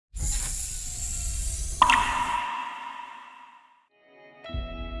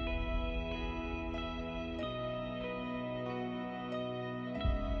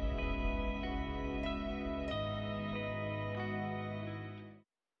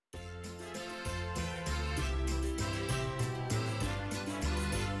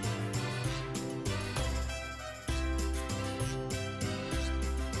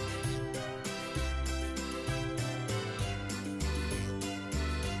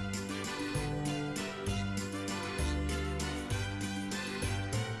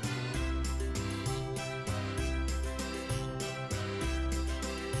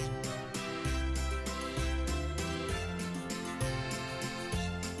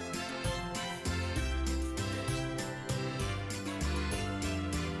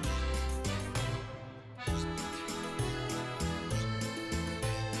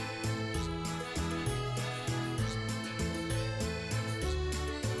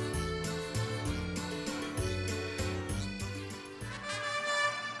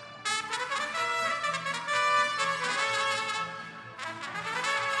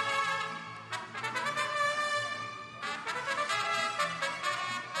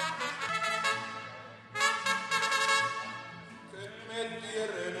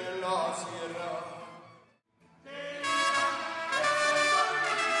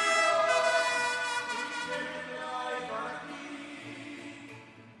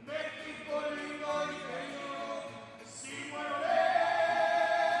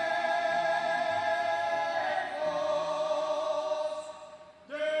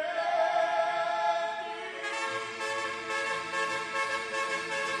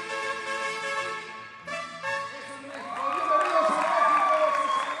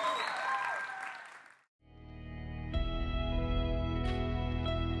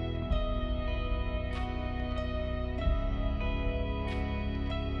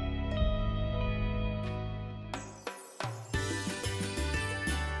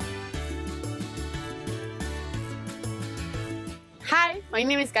my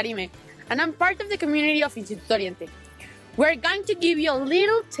name is Karime, and I'm part of the community of Instituto Oriente. We're going to give you a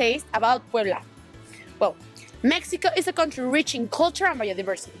little taste about Puebla. Well, Mexico is a country rich in culture and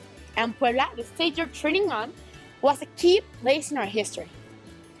biodiversity, and Puebla, the state you're treading on, was a key place in our history.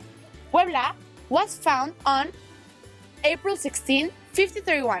 Puebla was found on April 16,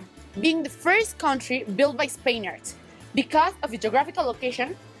 1531, being the first country built by Spaniards. Because of its geographical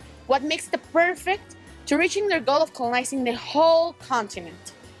location, what makes it perfect to reaching their goal of colonizing the whole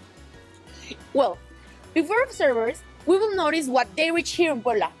continent. Well, before observers, we will notice what they reach here in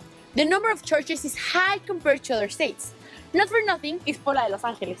Puebla. The number of churches is high compared to other states. Not for nothing is Puebla de Los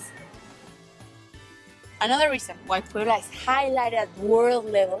Angeles. Another reason why Puebla is highlighted at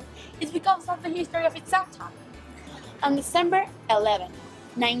world level is because of the history of its town. On December 11,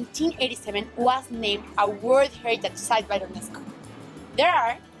 1987 was named a World Heritage Site by UNESCO. There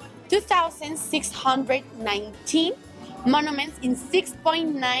are 2,619 monuments in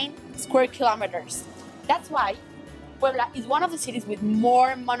 6.9 square kilometers. That's why Puebla is one of the cities with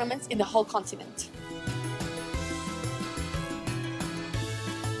more monuments in the whole continent.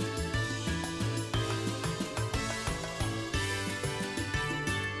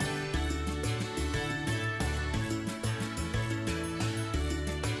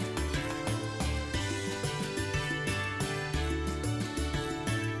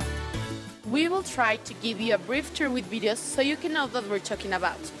 We will try to give you a brief tour with videos so you can know what we're talking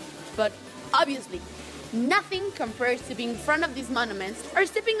about. But obviously, nothing compares to being in front of these monuments or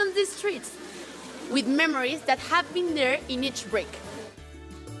stepping on these streets, with memories that have been there in each brick.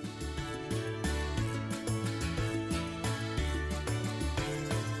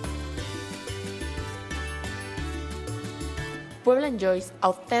 Puebla enjoys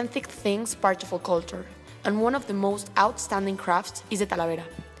authentic things part of our culture, and one of the most outstanding crafts is the talavera.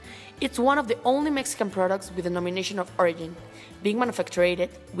 It's one of the only Mexican products with the denomination of origin, being manufactured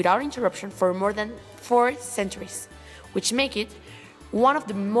without interruption for more than 4 centuries, which make it one of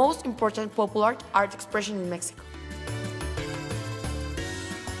the most important popular art expressions in Mexico.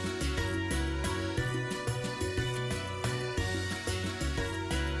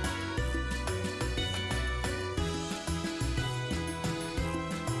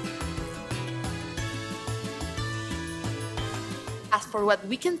 As for what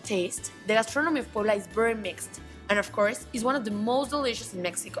we can taste, the gastronomy of Puebla is very mixed, and of course is one of the most delicious in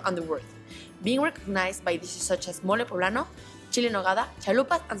Mexico and the world, being recognized by dishes such as mole poblano, chile en nogada,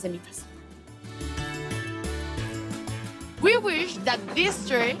 chalupas, and semitas. We wish that this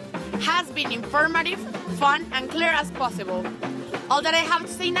tour has been informative, fun, and clear as possible. All that I have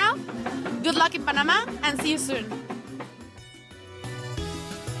to say now, good luck in Panama, and see you soon.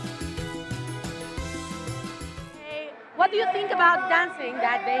 What do you think about dancing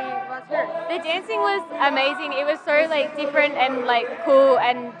that day was here? The dancing was amazing. It was so different and cool,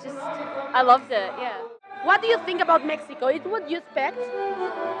 and just I loved it. Yeah. What do you think about Mexico? It's what you expect?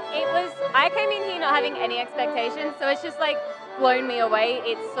 I came in here not having any expectations, so it's just blown me away.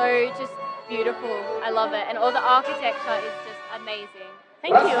 It's so just beautiful. I love it, and all the architecture is just amazing.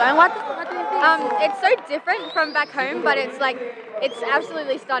 Thank you. And what do you think? It's so different from back home, but it's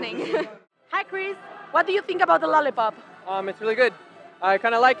absolutely stunning. Hi, Chris. What do you think about the lollipop? It's really good. I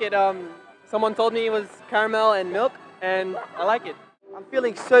kind of like it. Someone told me it was caramel and milk, and I like it. I'm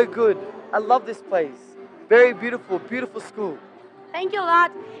feeling so good. I love this place. Very beautiful, beautiful school. Thank you a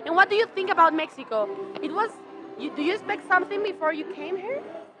lot. And what do you think about Mexico? Do you expect something before you came here?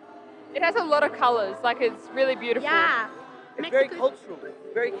 It has a lot of colors. It's really beautiful. Yeah. It's very cultural.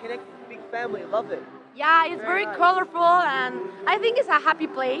 Very connected, big family. Love it. Yeah, it's very colorful, and I think it's a happy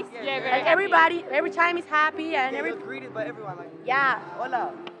place. Yeah, very happy. Everybody, every time is happy, and You're greeted by everyone. yeah.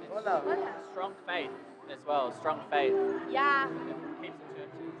 Hola, hola. Strong faith as well, strong faith. Yeah. Heaps of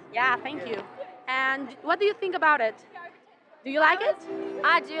churches. Yeah, thank you. And what do you think about it? Do you like it?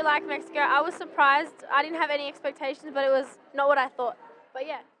 I do like Mexico. I was surprised. I didn't have any expectations, but it was not what I thought. But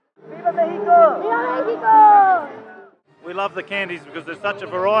yeah. Viva Mexico! Viva Mexico! We love the candies because there's such a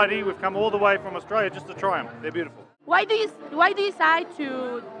variety. We've come all the way from Australia just to try them. They're beautiful. Why do you decide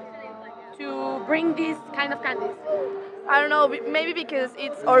to bring these kind of candies? I don't know, maybe because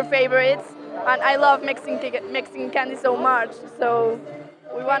it's our favorites, and I love Mexican candy so much, so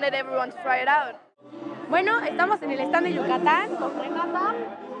we wanted everyone to try it out. Bueno, estamos en el stand de Yucatán con Renata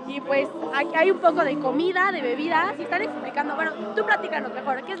y pues aquí hay un poco de comida, de bebidas y están explicando, bueno, tú platícanos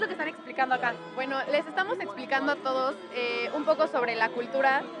mejor, ¿qué es lo que están explicando acá? Bueno, les estamos explicando a todos un poco sobre la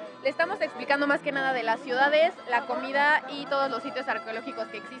cultura, les estamos explicando más que nada de las ciudades, la comida y todos los sitios arqueológicos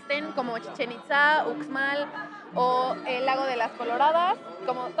que existen, como Chichén Itzá, Uxmal o el lago de las Coloradas,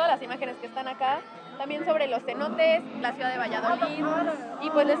 como todas las imágenes que están acá. también sobre los cenotes, la ciudad de Valladolid, y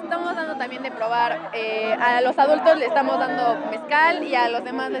pues les estamos dando también de probar, a los adultos les estamos dando mezcal y a los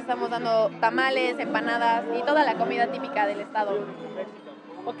demás les estamos dando tamales, empanadas y toda la comida típica del estado.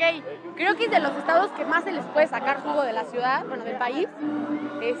 Ok, creo que es de los estados que más se les puede sacar jugo de la ciudad, bueno, del país.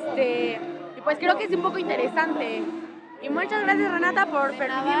 Y pues creo que es un poco interesante. Y muchas gracias, Renata, por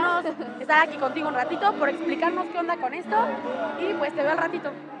permitirnos estar aquí contigo un ratito, por explicarnos qué onda con esto. Y pues te veo al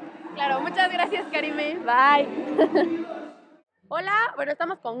ratito. Claro, muchas gracias, Karime. Bye. Hola, bueno,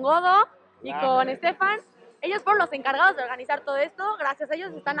 estamos con Godo y con Estefan. Ellos fueron los encargados de organizar todo esto. Gracias a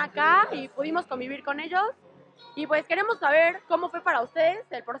ellos están acá y pudimos convivir con ellos. Y pues queremos saber cómo fue para ustedes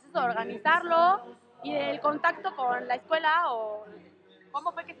el proceso de organizarlo y del contacto con la escuela, o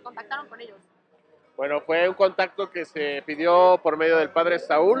cómo fue que se contactaron con ellos. Bueno, fue un contacto que se pidió por medio del padre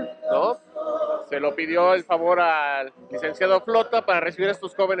Saúl, ¿no? Se lo pidió el favor al licenciado Flota para recibir a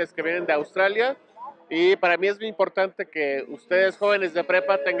estos jóvenes que vienen de Australia. Y para mí es muy importante que ustedes, jóvenes de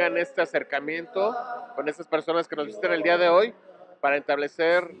prepa, tengan este acercamiento con estas personas que nos visitan el día de hoy para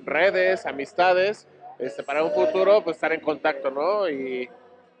establecer redes, amistades, para un futuro, pues estar en contacto, ¿no? Y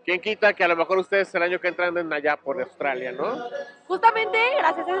quién quita que a lo mejor ustedes el año que entra anden allá por Australia, ¿no? Justamente,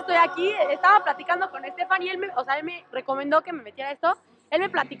 gracias a eso estoy aquí. Estaba platicando con Estefan y él me recomendó que me metiera a esto. Él me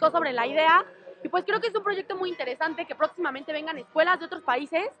platicó sobre la idea y pues creo que es un proyecto muy interesante que próximamente vengan escuelas de otros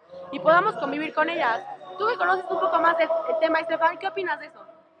países y podamos convivir con ellas. Tú que conoces un poco más del tema, Estefan, ¿qué opinas de eso?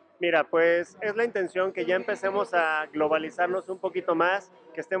 Mira, pues es la intención que ya empecemos a globalizarnos un poquito más,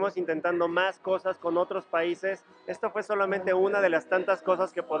 que estemos intentando más cosas con otros países. Esto fue solamente una de las tantas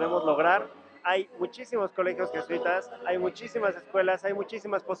cosas que podemos lograr. Hay muchísimos colegios jesuitas, hay muchísimas escuelas, hay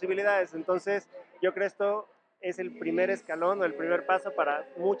muchísimas posibilidades. Entonces, yo creo que esto es el primer escalón o el primer paso para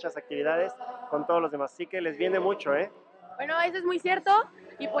muchas actividades con todos los demás. Así que les viene mucho, ¿eh? Bueno, eso es muy cierto.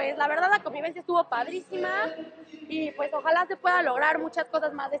 Y pues la verdad la convivencia estuvo padrísima y pues ojalá se pueda lograr muchas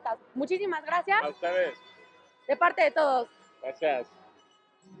cosas más de estas. Muchísimas gracias. A ustedes. De parte de todos. Gracias.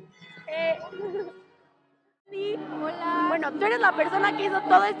 Hola. Bueno, tú eres la persona que hizo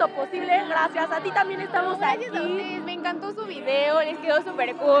todo esto posible. Gracias. A ti también estamos Gracias a aquí. ustedes, me encantó su video, les quedó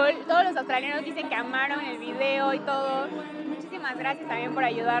súper cool. Todos los australianos dicen que amaron el video y todo. Muchísimas gracias también por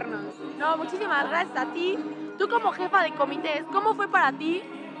ayudarnos. No, muchísimas gracias a ti. Tú como jefa de comités, ¿cómo fue para ti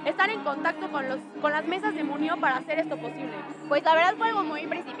estar en contacto con las mesas de Munio para hacer esto posible? Pues la verdad fue algo muy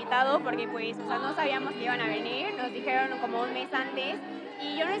precipitado porque pues, o sea, no sabíamos que iban a venir, nos dijeron como un mes antes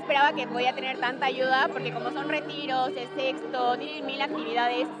y yo no esperaba que podía tener tanta ayuda porque como son retiros, es sexto, tienen 1000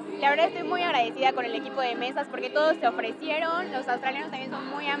 actividades. La verdad estoy muy agradecida con el equipo de mesas porque todos se ofrecieron, los australianos también son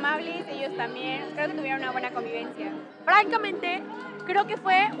muy amables, ellos también, creo que tuvieron una buena convivencia. Francamente, creo que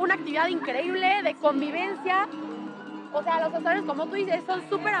fue una actividad increíble de convivencia. O sea, los australianos, como tú dices, son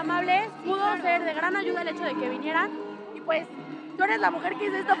súper amables, pudo ser de gran ayuda el hecho de que vinieran y pues tú eres la mujer que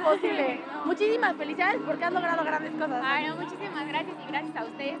hizo esto posible. Muchísimas felicidades porque has logrado grandes cosas. Ay, no, muchísimas gracias y gracias a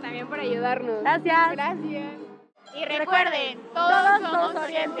ustedes también por ayudarnos. Gracias. Gracias. Y recuerden, todos somos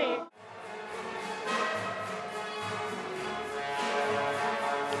Oriente.